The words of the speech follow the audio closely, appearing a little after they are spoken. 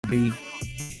me,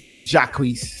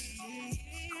 Jacquees.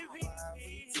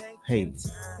 Hey,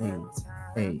 hey,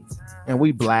 hey. And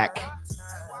we black.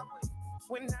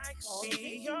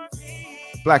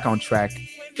 Black on Track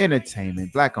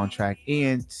Entertainment. Black on Track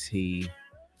ENT.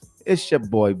 It's your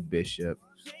boy Bishop.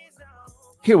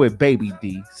 Here with Baby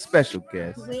D, special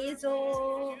guest.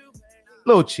 Weasel.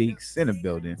 Little Cheeks in the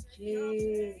building.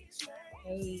 Hey.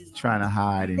 Trying to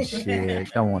hide and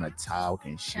shit. Don't want to talk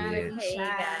and shit. Hey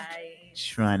guys.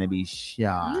 Trying to be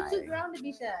shy. You too grown to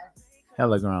be shy.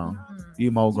 Hella grown.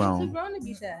 You more You too grown. grown to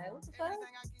be shy. What the fuck?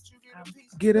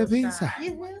 Get up inside.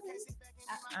 You will.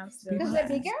 I'm still Cause that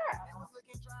big girl.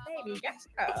 baby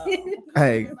girl.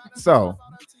 Hey, so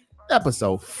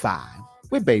episode 5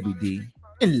 with Baby D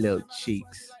and Lil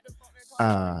Cheeks.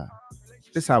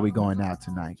 This how we going out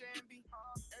tonight.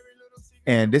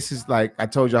 And this is like I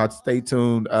told y'all, stay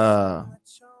tuned. Topic.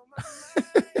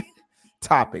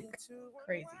 Crazy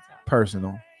topic.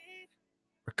 Personal.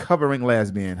 Recovering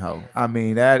lesbian hoe. I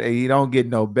mean that you don't get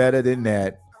no better than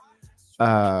that.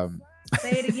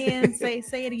 Say it again.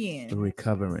 Say it again.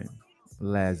 Recovering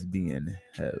lesbian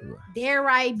hoe. There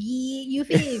I be. You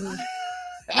feel me?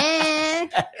 And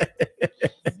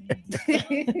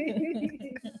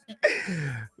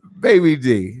Baby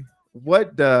D,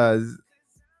 what does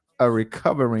a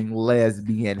recovering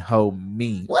lesbian hoe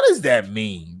mean? What does that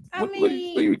mean? I What are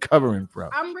mean, you recovering from?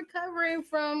 I'm recovering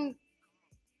from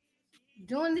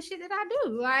doing the shit that I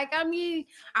do. Like, I mean,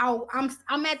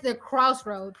 I'm at the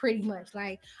crossroad pretty much.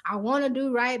 Like, I want to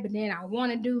do right, but then I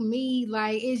want to do me.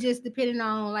 Like, it's just depending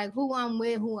on like who I'm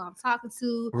with, who I'm talking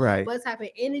to, Right. what type of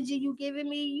energy you giving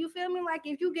me. You feel me? Like,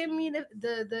 if you give me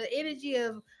the energy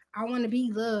of I want to be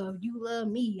loved, you love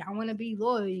me, I want to be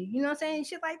loyal, you know what I'm saying?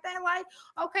 Shit like that, like,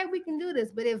 okay, we can do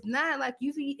this. But if not, like,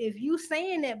 if you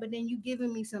saying that, but then you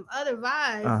giving me some other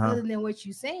vibes other than what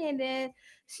you saying, then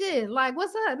shit, like,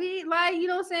 what's up, B? Like, you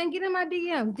know what I'm saying? Get in my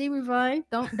DM, D Revine.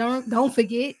 Don't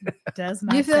forget. Does You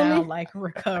not feel sound me? like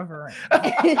recovering.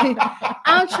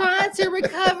 I'm trying to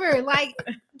recover. Like,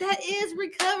 that is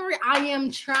recovery. I am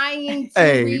trying to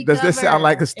Hey, recover. does this sound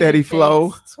like a steady It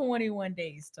flow? takes 21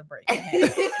 days to break a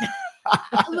habit.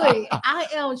 Look, I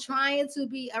am trying to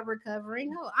be a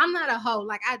recovering hoe. I'm not a hoe.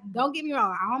 Like, I don't get me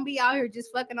wrong. I don't be out here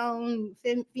just fucking on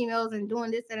females and doing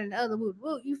this and the other.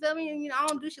 You feel me? And, you know, I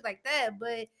don't do shit like that.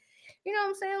 But you know what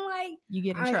I'm saying? Like, You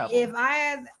get in trouble. if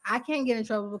I can't get in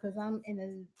trouble because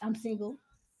I'm single.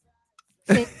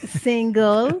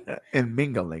 Single And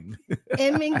mingling.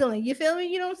 and mingling. You feel me?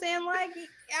 You know what I'm saying? Like,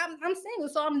 I'm single,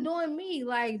 so I'm doing me.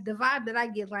 Like, the vibe that I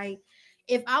get, like,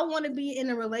 if I want to be in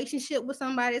a relationship with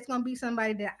somebody, it's gonna be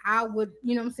somebody that I would,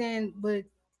 you know what I'm saying, would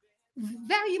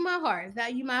value my heart,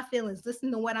 value my feelings,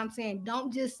 listen to what I'm saying.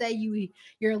 Don't just say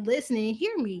you're listening,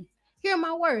 hear me, hear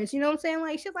my words, you know what I'm saying?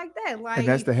 Like, shit like that. Like, And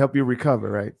that's to help you recover,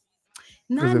 right?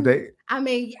 Because not, if they I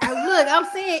mean, look, I'm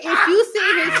saying, if you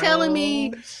sit here telling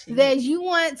me that you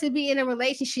want to be in a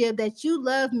relationship, that you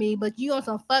love me, but you on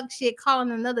some fuck shit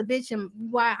calling another bitch, and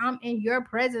while I'm in your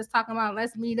presence talking about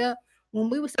let's meet up when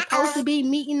we were supposed to be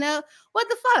meeting up, what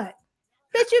the fuck?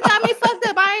 Bitch, you got me fucked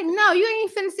up. You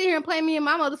ain't finna sit here and play me in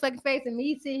my motherfucking face and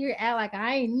me sit here act like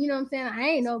I ain't, you know what I'm saying? I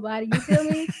ain't nobody. You feel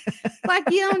me? Like,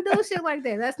 you don't do shit like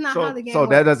that. That's not how the game so works.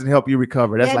 that doesn't help you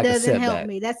recover. That's that like a doesn't setback. help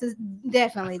me. That's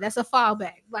definitely that's a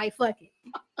fallback. Like, fuck it.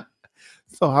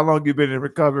 So how long you been in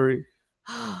recovery?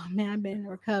 Oh man, I've been in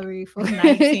recovery for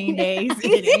 19 days.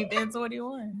 It ain't been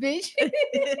 21. Bitch.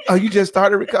 Oh, you just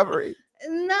started recovery?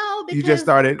 No, because You just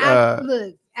started I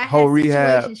had whole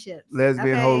rehab, situationships,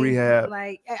 lesbian whole rehab.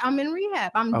 Like, I'm in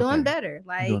rehab. I'm Okay. doing better.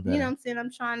 Like, Doing better. you know what I'm saying?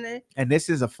 I'm trying to And this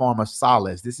is a form of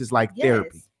solace. This is like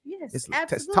therapy. Yes, It's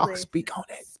absolutely. talk, speak on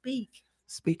it.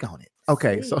 Speak on it.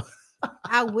 Okay, so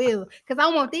I will, because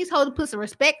I want these hoes to put some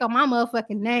respect on my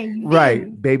motherfucking name. You feel me?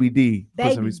 right, Baby D.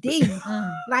 Put some Baby respect.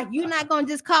 D. Like, you're not gonna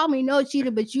just call me no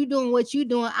cheater, but you doing what you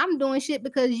doing. I'm doing shit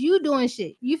because you doing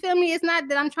shit. You feel me? It's not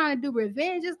that I'm trying to do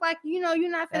revenge. It's like, you know,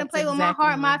 you're not finna That's play with my exactly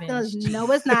heart, my revenge. feelings.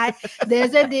 No, it's not.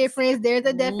 There's a difference. There's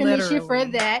a definition for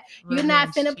Literally. that. You're not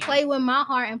Revenge finna cheating. play with my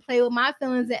heart and play with my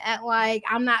feelings and act like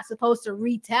I'm not supposed to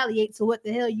retaliate to what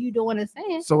the hell you doing and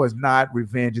saying. So it's not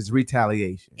revenge, it's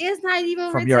retaliation. It's not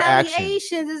even From your actions.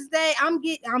 retaliations. It's that I'm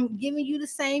giving you the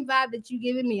same vibe that you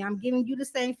giving me. I'm giving you the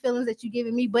same feelings that you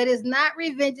giving me. But it's not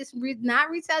revenge. It's not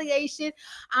retaliation.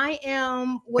 I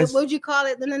am what would you call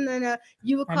it? No.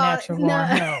 You would A call it natural born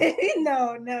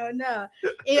hoe. no.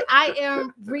 I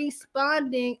am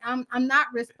responding. I'm not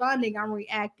responding. I'm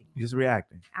reacting. You're just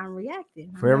reacting. I'm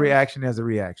reacting. For every action, there's a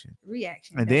reaction.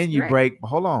 Reaction. And That's then you correct. break,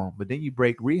 but then you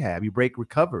break rehab, you break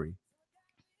recovery.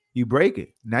 You break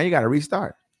it. Now you got to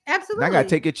restart. Absolutely. I gotta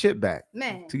take your chip back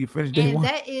man. till you finish day And one.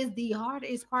 that is the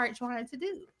hardest part trying to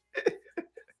do.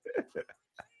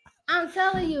 I'm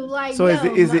telling you, like, So is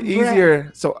it bruh.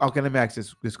 easier? So okay, let me ask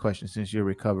this question since you're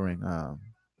recovering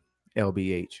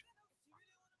LBH.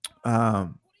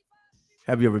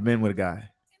 Have you ever been with a guy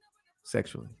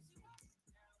sexually?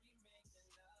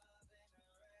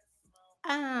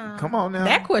 Come on now.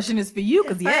 That question is for you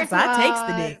because yes, First of I takes all-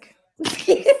 the dick.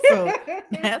 So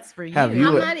that's for you. Have you-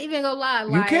 I'm not even gonna lie. You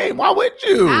Like, can't. Why would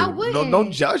you? I No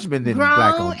wouldn't. judgment in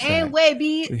Black grown on Track. and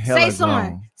wavy. Hella Say something.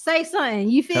 grown. Say something.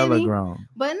 You feel Hella me? grown.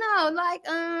 But no, like,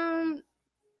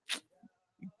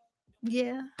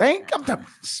 yeah. I'm talking.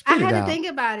 I Spit it had to out. think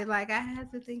about it. Like, I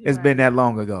had to think. It's about been it. that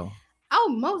long ago. Oh,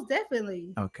 most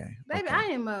definitely, Okay. baby. okay. I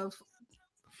am a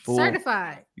Full-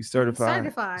 certified. You certified.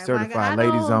 Certified. Like, Certified. I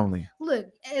Ladies don't- only. Look,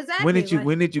 exactly. When did you like,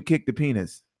 When did you kick the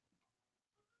penis?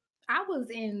 I was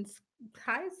in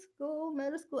high school,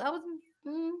 middle school. I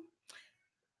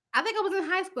think I was in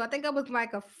high school. I think I was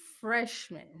like a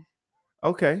freshman,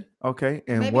 Okay. Okay.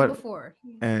 And maybe what? before.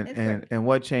 And It's and great. and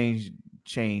what changed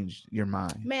your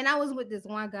mind? Man, I was with this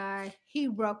one guy. He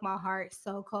broke my heart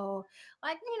so cold.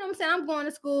 Like, you know what I'm saying? I'm going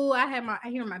to school. I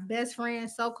hear my best friend,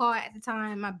 so-called at the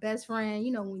time, my best friend.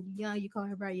 You know, when you're young, you call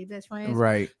everybody your best friends.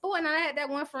 Right. But when I had that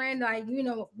one friend, like, you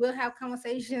know, we'll have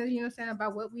conversations, you know what I'm saying,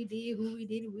 about what we did, who we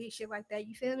did it with, shit like that.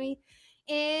 You feel me?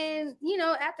 And, you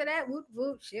know, after that,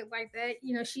 whoop, shit like that,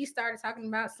 you know, she started talking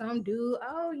about some dude.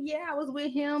 Oh, yeah, I was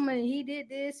with him and he did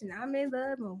this and I'm in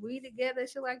love and we together,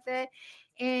 shit like that.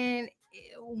 And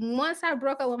once I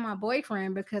broke up with my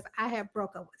boyfriend, because I had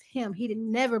broke up with him, he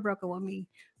never broke up with me.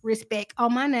 Respect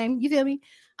on my name, you feel me?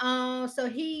 So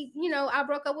he, you know, I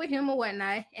broke up with him or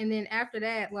whatnot, and then after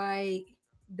that, like,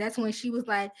 that's when she was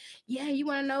like, "Yeah, you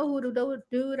want to know who the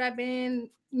dude I've been,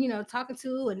 you know, talking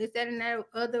to, and this, that, and that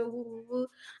other." Woo, woo, woo.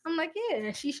 I'm like, "Yeah."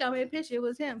 And she showed me a picture. It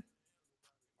was him.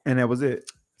 And that was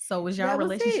it. So was your That was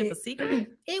relationship it. a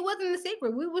secret? It wasn't a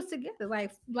secret. We was together.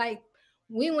 Like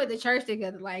we went to church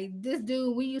together. Like, this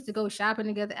dude, we used to go shopping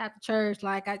together after church.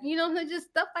 Like, you know, just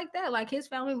stuff like that. Like, his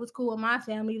family was cool with my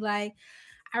family. Like,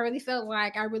 I really felt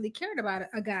like I really cared about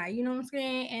a guy. You know what I'm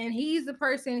saying? And he's the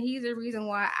reason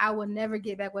why I would never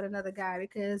get back with another guy,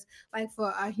 because, like,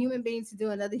 for a human being to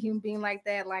do another human being like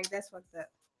that, like, that's fucked up.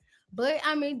 But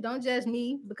I mean, don't judge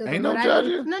me because Ain't of no what I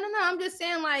do. judging. No. I'm just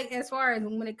saying, like, as far as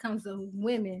when it comes to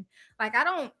women, like, I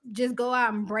don't just go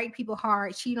out and break people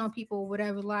heart, cheat on people,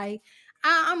 whatever. Like,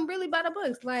 I'm really by the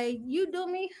books. Like, you do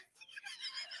me,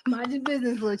 mind your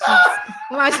business, little cheeks.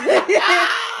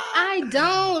 I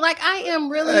don't like. I am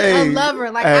really Hey, a lover.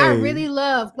 Like, I hey, really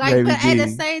love. Like, Baby but at the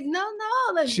D. same, no.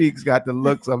 Look, Cheeks got the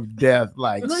looks of death.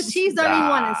 Like, little cheeks don't even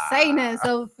want to say stop. nothing.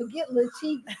 So forget little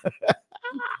cheeks.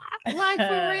 Like,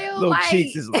 for real, Little like,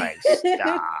 cheeks is like,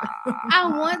 stop. I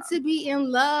want to be in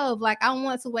love. Like, I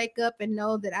want to wake up and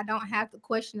know that I don't have to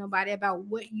question nobody about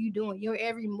what you doing, your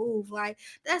every move. Like,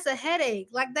 that's a headache.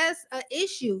 Like, that's an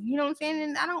issue. You know what I'm saying?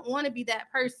 And I don't want to be that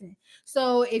person.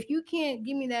 So if you can't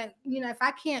give me that, you know, if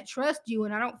I can't trust you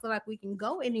and I don't feel like we can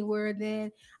go anywhere,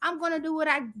 then I'm gonna do what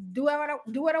I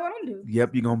want to do.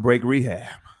 Yep, you're gonna break rehab.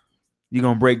 You're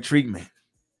gonna break treatment.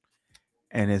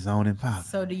 And it's on and popping.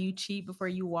 So do you cheat before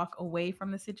you walk away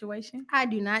from the situation? I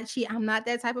do not cheat. I'm not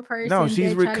that type of person. No, she's that try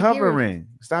to get rid- recovering.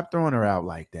 Stop throwing her out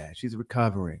like that. She's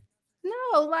recovering.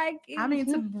 No, like, I mean,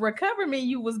 to recover me,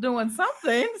 you was doing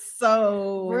something.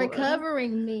 So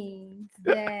recovering means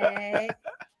that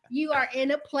you are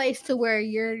in a place to where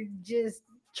you're just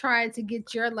trying to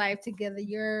get your life together,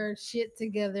 your shit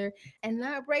together, and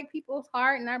not break people's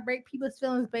heart, not break people's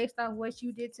feelings based off what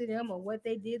you did to them or what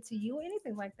they did to you,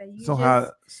 anything like that. You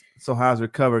So how's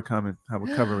recovery coming? How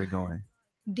recovery going?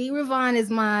 D Ravon is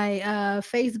my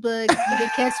Facebook. You can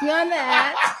catch me on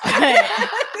that.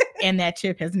 and that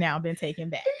chip has now been taken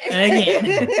back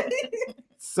again.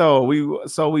 So we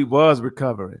was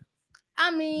recovering.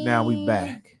 I mean, Now we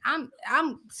back. I'm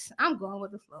going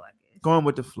with the flow, I guess. Going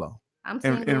with the flow. I'm in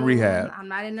single, rehab. I'm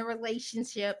not in a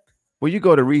relationship. Where you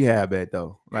go to rehab at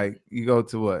though? Like you go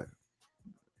to what?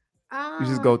 You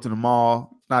just go to the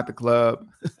mall, not the club.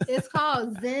 It's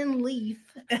called Zen Leaf,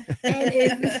 and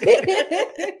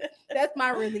it's that's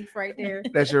my relief right there.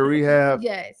 That's your rehab.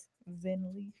 Yes,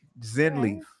 Zen leaf. Zen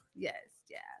Leaf. yes.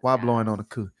 While blowing on the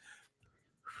coup.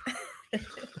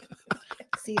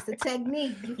 See, it's a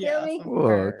technique. You Yeah, feel me?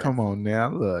 Well, come on now.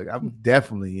 Look, I'm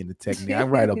definitely in the technique. I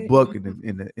write a book in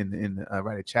the I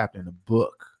write a chapter in the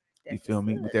book. You That's feel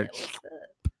me? what's With up,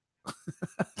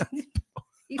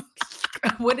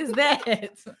 that, What is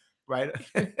that? right?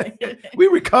 We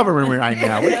recovering right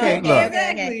now. We can't look.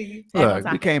 Exactly.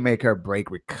 Look, we can't make her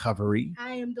break recovery.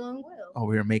 I am doing well. Oh,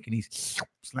 we're making these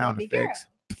sound Baby girl. effects.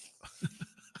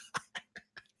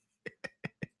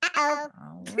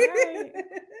 All right.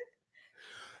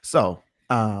 So,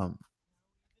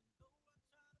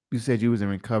 you said you was in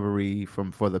recovery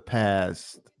for the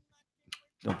past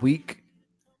a week.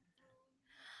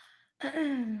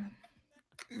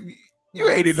 You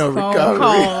ain't in no Phone recovery.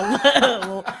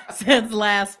 call. Since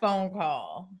last phone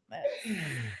call.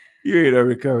 You ain't in no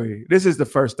recovery. This is the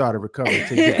first start of recovery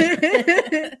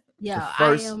today. Yo,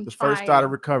 The first start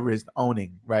of recovery is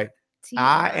owning, right?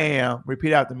 I am.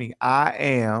 Repeat after me. I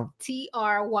am.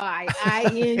 TRYING.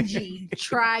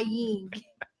 Trying.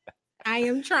 I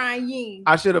am trying.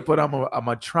 I should have put I'm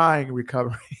a trying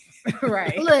recovery.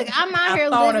 Right. Look, I'm out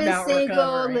here thought living about single.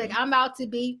 recovering. Look, I'm about to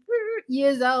be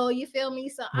years old. You feel me?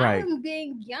 So Right. I'm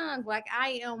being young. Like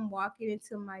I am walking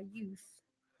into my youth.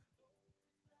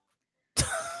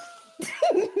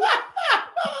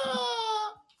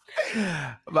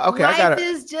 But okay, Life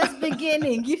is just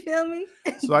beginning. You feel me?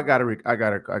 So I got a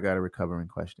recovering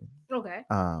question. Okay.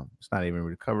 It's not even a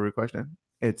recovery question.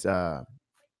 It's so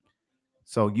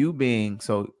you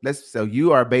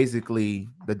are basically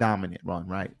the dominant one,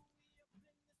 right?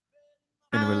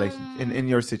 In a relation, in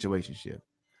your situationship.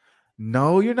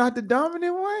 No, you're not the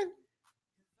dominant one.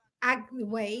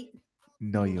 Wait.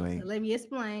 No, you ain't. Let me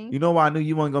explain. You know why I knew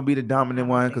you weren't gonna be the dominant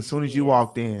one? Because as soon as you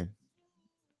walked in,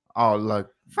 oh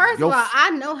look. First of all, I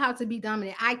know how to be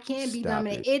dominant. I can be Stop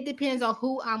dominant. It depends on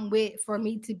who I'm with for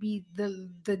me to be the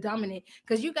dominant.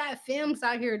 Because you got femmes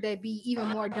out here that be even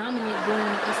more dominant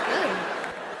than a stud.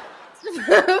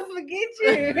 Forget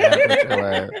you.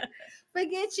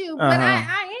 Forget you. But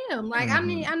I am. Like, I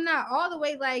mean, I'm not all the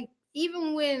way like,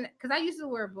 even when, because I used to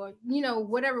wear, boy,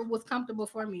 whatever was comfortable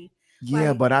for me. Yeah,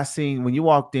 like, but I seen when you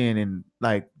walked in and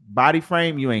like body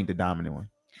frame, you ain't the dominant one.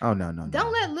 Oh no.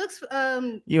 Don't let looks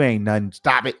you ain't nothing.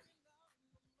 Stop it.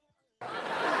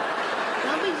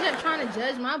 Don't be just trying to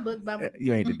judge my book by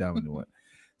You ain't the dominant one.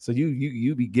 So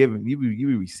you be giving, you be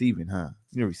receiving, huh?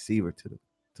 You're a receiver to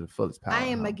the fullest power. I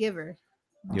am a giver.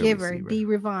 You're Giver, a D.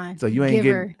 Ravon. So you ain't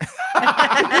giver.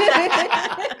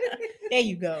 There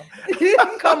you go.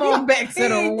 Come on back to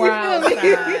the wild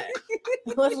side.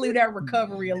 Let's leave that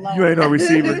recovery alone. You ain't no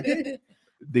receiver. I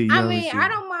mean, I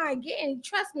don't mind getting.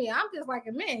 Trust me, I'm just like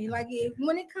a man. Like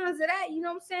when it comes to that, you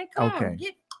know what I'm saying? Come on,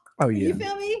 get. Oh yeah. You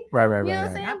feel me? Right. You know what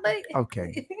I'm saying? But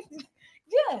okay.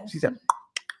 Yeah. She said.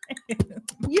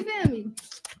 You feel me?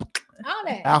 All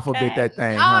that. Alphabet that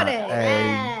thing. All huh?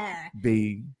 that. A,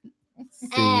 B, C,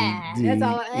 D, that's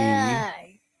all. E.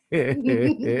 But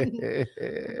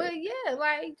yeah,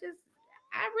 like just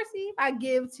I receive, I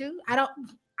give too. I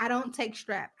don't take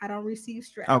strap. I don't receive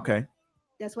strap. Okay.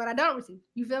 That's what I don't receive.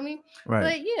 You feel me? Right.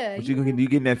 But yeah. But you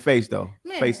get in that face though.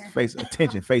 Man. Face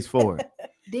attention, face forward.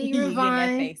 D.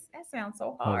 Ravon. That sounds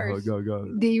so hard. Go.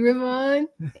 D. Ravon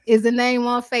is the name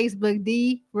on Facebook.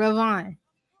 D. Ravon.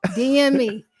 DM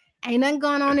me. Ain't nothing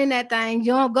going on in that thing.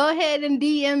 You don't go ahead and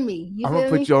DM me. I'm gonna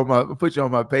put you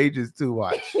on my pages too.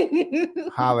 Watch.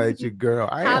 Holla at your girl.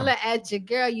 Holla at your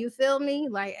girl. You feel me?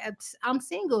 Like I'm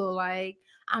single. Like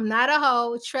I'm not a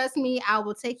hoe. Trust me. I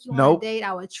will take you on a date.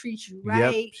 I will treat you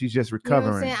right. Yep. She's just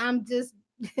recovering. You know what I'm saying?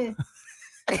 I'm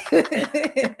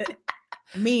just.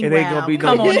 Meanwhile, it ain't gonna be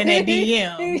come on in that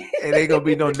DM. It ain't gonna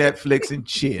be no Netflix and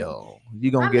chill.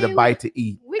 You're gonna get a bite to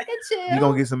eat. We can chill. You're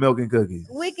gonna get some milk and cookies.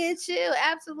 We can chill,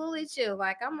 absolutely chill.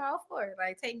 Like I'm all for it.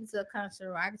 Like take me to a concert,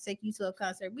 or I can take you to a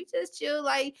concert. We just chill,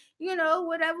 like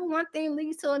whatever. One thing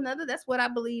leads to another. That's what I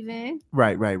believe in.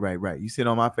 Right. You sit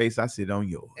on my face, I sit on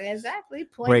yours. Exactly.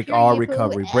 Break all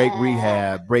recovery, break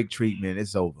rehab, break treatment.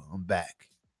 It's over. I'm back.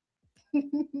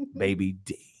 Baby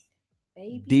D.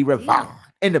 D. Ravon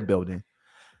in the building.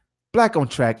 Black on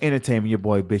Track Entertainment, your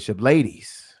boy Bishop.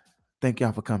 Ladies, thank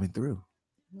y'all for coming through.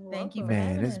 Thank you,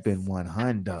 man. It's been one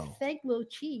hundo. Thank Lil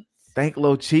Cheeks. Thank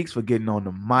Lil Cheeks for getting on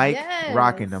the mic,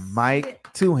 rocking the mic,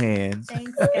 2 hands.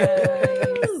 Thanks,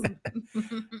 guys.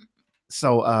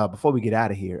 So before we get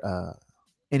out of here,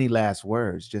 any last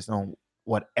words just on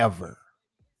whatever,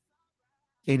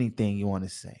 anything you want to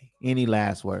say? Any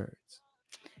last words?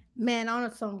 Man, on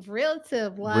some real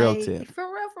tip, like for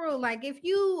real, like if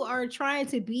you are trying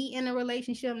to be in a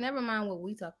relationship, never mind what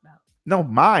we talk about. No,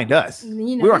 mind us.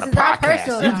 We're on a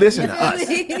podcast. You listen to us.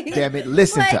 Damn it,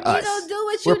 listen to us. Do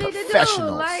what you need to do.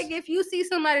 Like if you see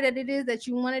somebody that it is that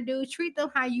you want to do, treat them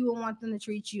how you would want them to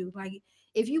treat you. Like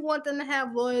if you want them to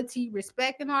have loyalty,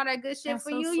 respect, and all that good shit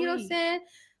for you, you know what I'm saying?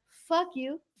 Fuck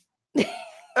you. Because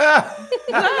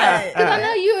I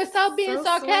know you are being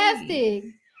sarcastic.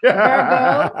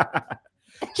 Virgo.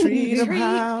 Treat them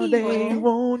how they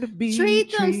want to be.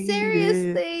 Treat them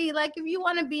seriously. Like if you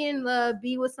want to be in love,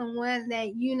 be with someone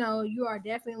that you are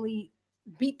definitely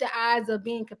beat the odds of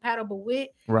being compatible with,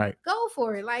 Right. go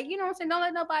for it. Like, you know what I'm saying? Don't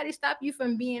let nobody stop you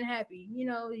from being happy. You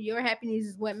know, your happiness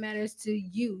is what matters to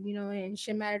you, you know, and it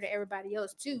should matter to everybody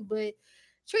else too. But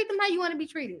treat them how you want to be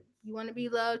treated. You want to be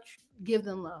loved, give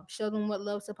them love. Show them what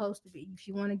love's supposed to be. If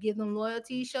you want to give them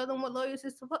loyalty, show them what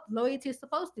loyalty is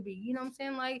supposed to be. You know what I'm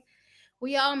saying? Like,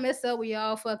 we all mess up, we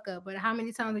all fuck up. But how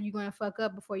many times are you going to fuck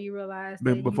up before you realize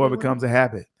that Before it becomes a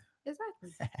habit. Exactly.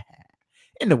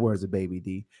 In the words of Baby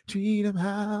D, treat them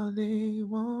how they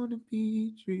want to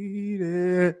be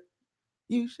treated.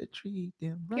 You should treat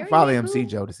them right. Follow MC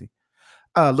Jodeci.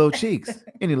 Lil Cheeks,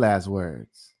 any last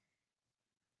words?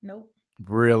 Nope.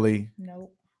 Really?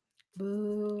 Nope.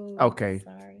 Boo. Okay.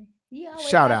 Sorry.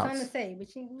 Shout outs.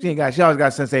 She always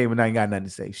got something to say, but now ain't got nothing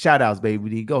to say. Shout outs, Baby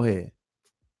D. Go ahead.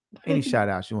 Any shout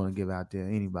outs you want to give out there?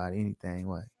 Anybody, anything,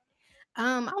 what?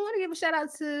 I want to give a shout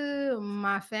out to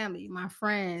my family, my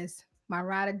friends, my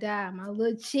ride or die, my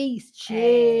little cheeks.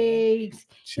 You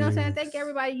know what I'm saying? Thank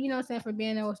everybody, you know what I'm saying, for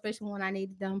being there, especially when I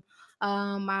needed them.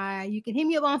 You can hit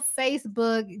me up on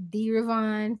Facebook, D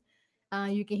Ravon.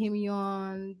 You can hit me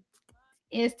on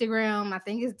Instagram. I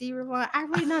think it's D Ravon. I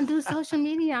really don't do social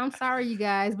media. I'm sorry, you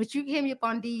guys, but you can hit me up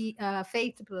on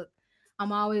Facebook.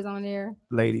 I'm always on there.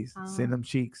 Ladies, send them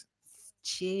cheeks.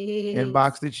 Cheeks.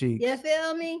 Inbox the cheeks. You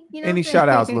feel me? You know any shout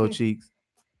outs, Lil Cheeks?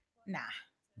 Nah.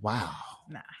 Wow.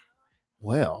 Nah.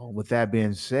 Well, with that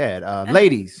being said,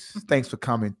 ladies, thanks for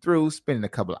coming through, spending a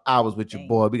couple of hours with your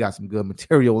boy. We got some good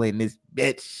material in this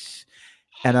bitch.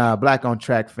 And Black on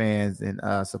Track fans and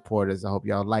supporters, I hope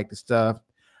y'all like the stuff.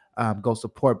 Go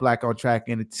support Black on Track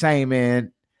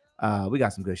Entertainment. We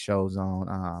got some good shows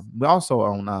on. We're also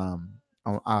on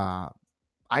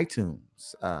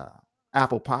iTunes,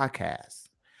 Apple Podcasts.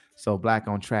 So Black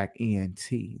on Track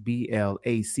ENT,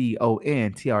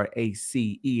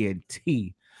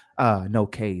 BLACONTRACENT. No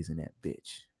K's in that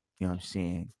bitch. You know what I'm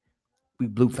saying? We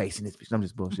blue facing this bitch. I'm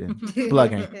just bullshitting.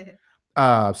 Plug in.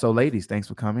 So ladies, thanks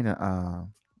for coming.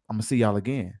 I'm gonna see y'all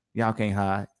again. Y'all can't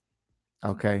hide.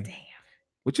 Okay. Damn.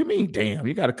 What you mean? Damn,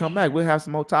 you gotta come back. We'll have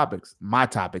some more topics. My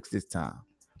topics this time.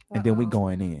 And then we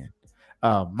going in.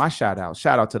 My shout out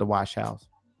to the Wash House.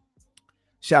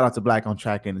 Shout out to Black on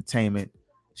Track Entertainment.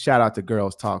 Shout out to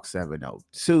Girls Talk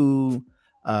 702.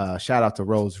 Shout out to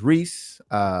Rose Reese.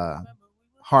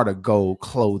 Heart of Gold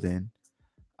Clothing.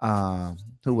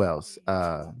 Who else?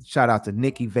 Shout out to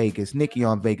Nikki Vegas,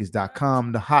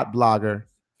 NikkiOnVegas.com, the hot blogger.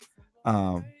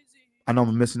 I know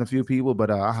I'm missing a few people, but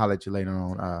I'll holler at you later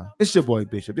on. It's your boy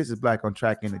Bishop. This is Black on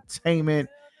Track Entertainment.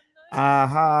 I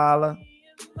holla.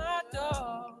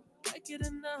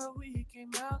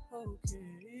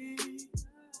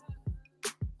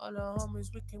 All the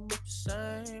homies, we came up the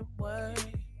same way.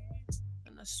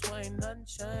 And I swear ain't nothing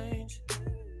changed.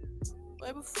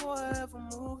 Way before I ever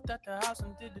moved out the house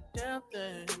and did the damn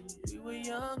thing. We were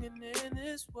young and in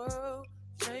this world,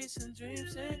 chasing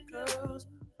dreams and girls,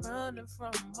 running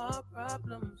from our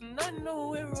problems. And I know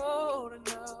we're old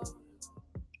enough,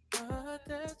 but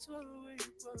that's what we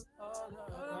were all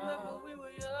about.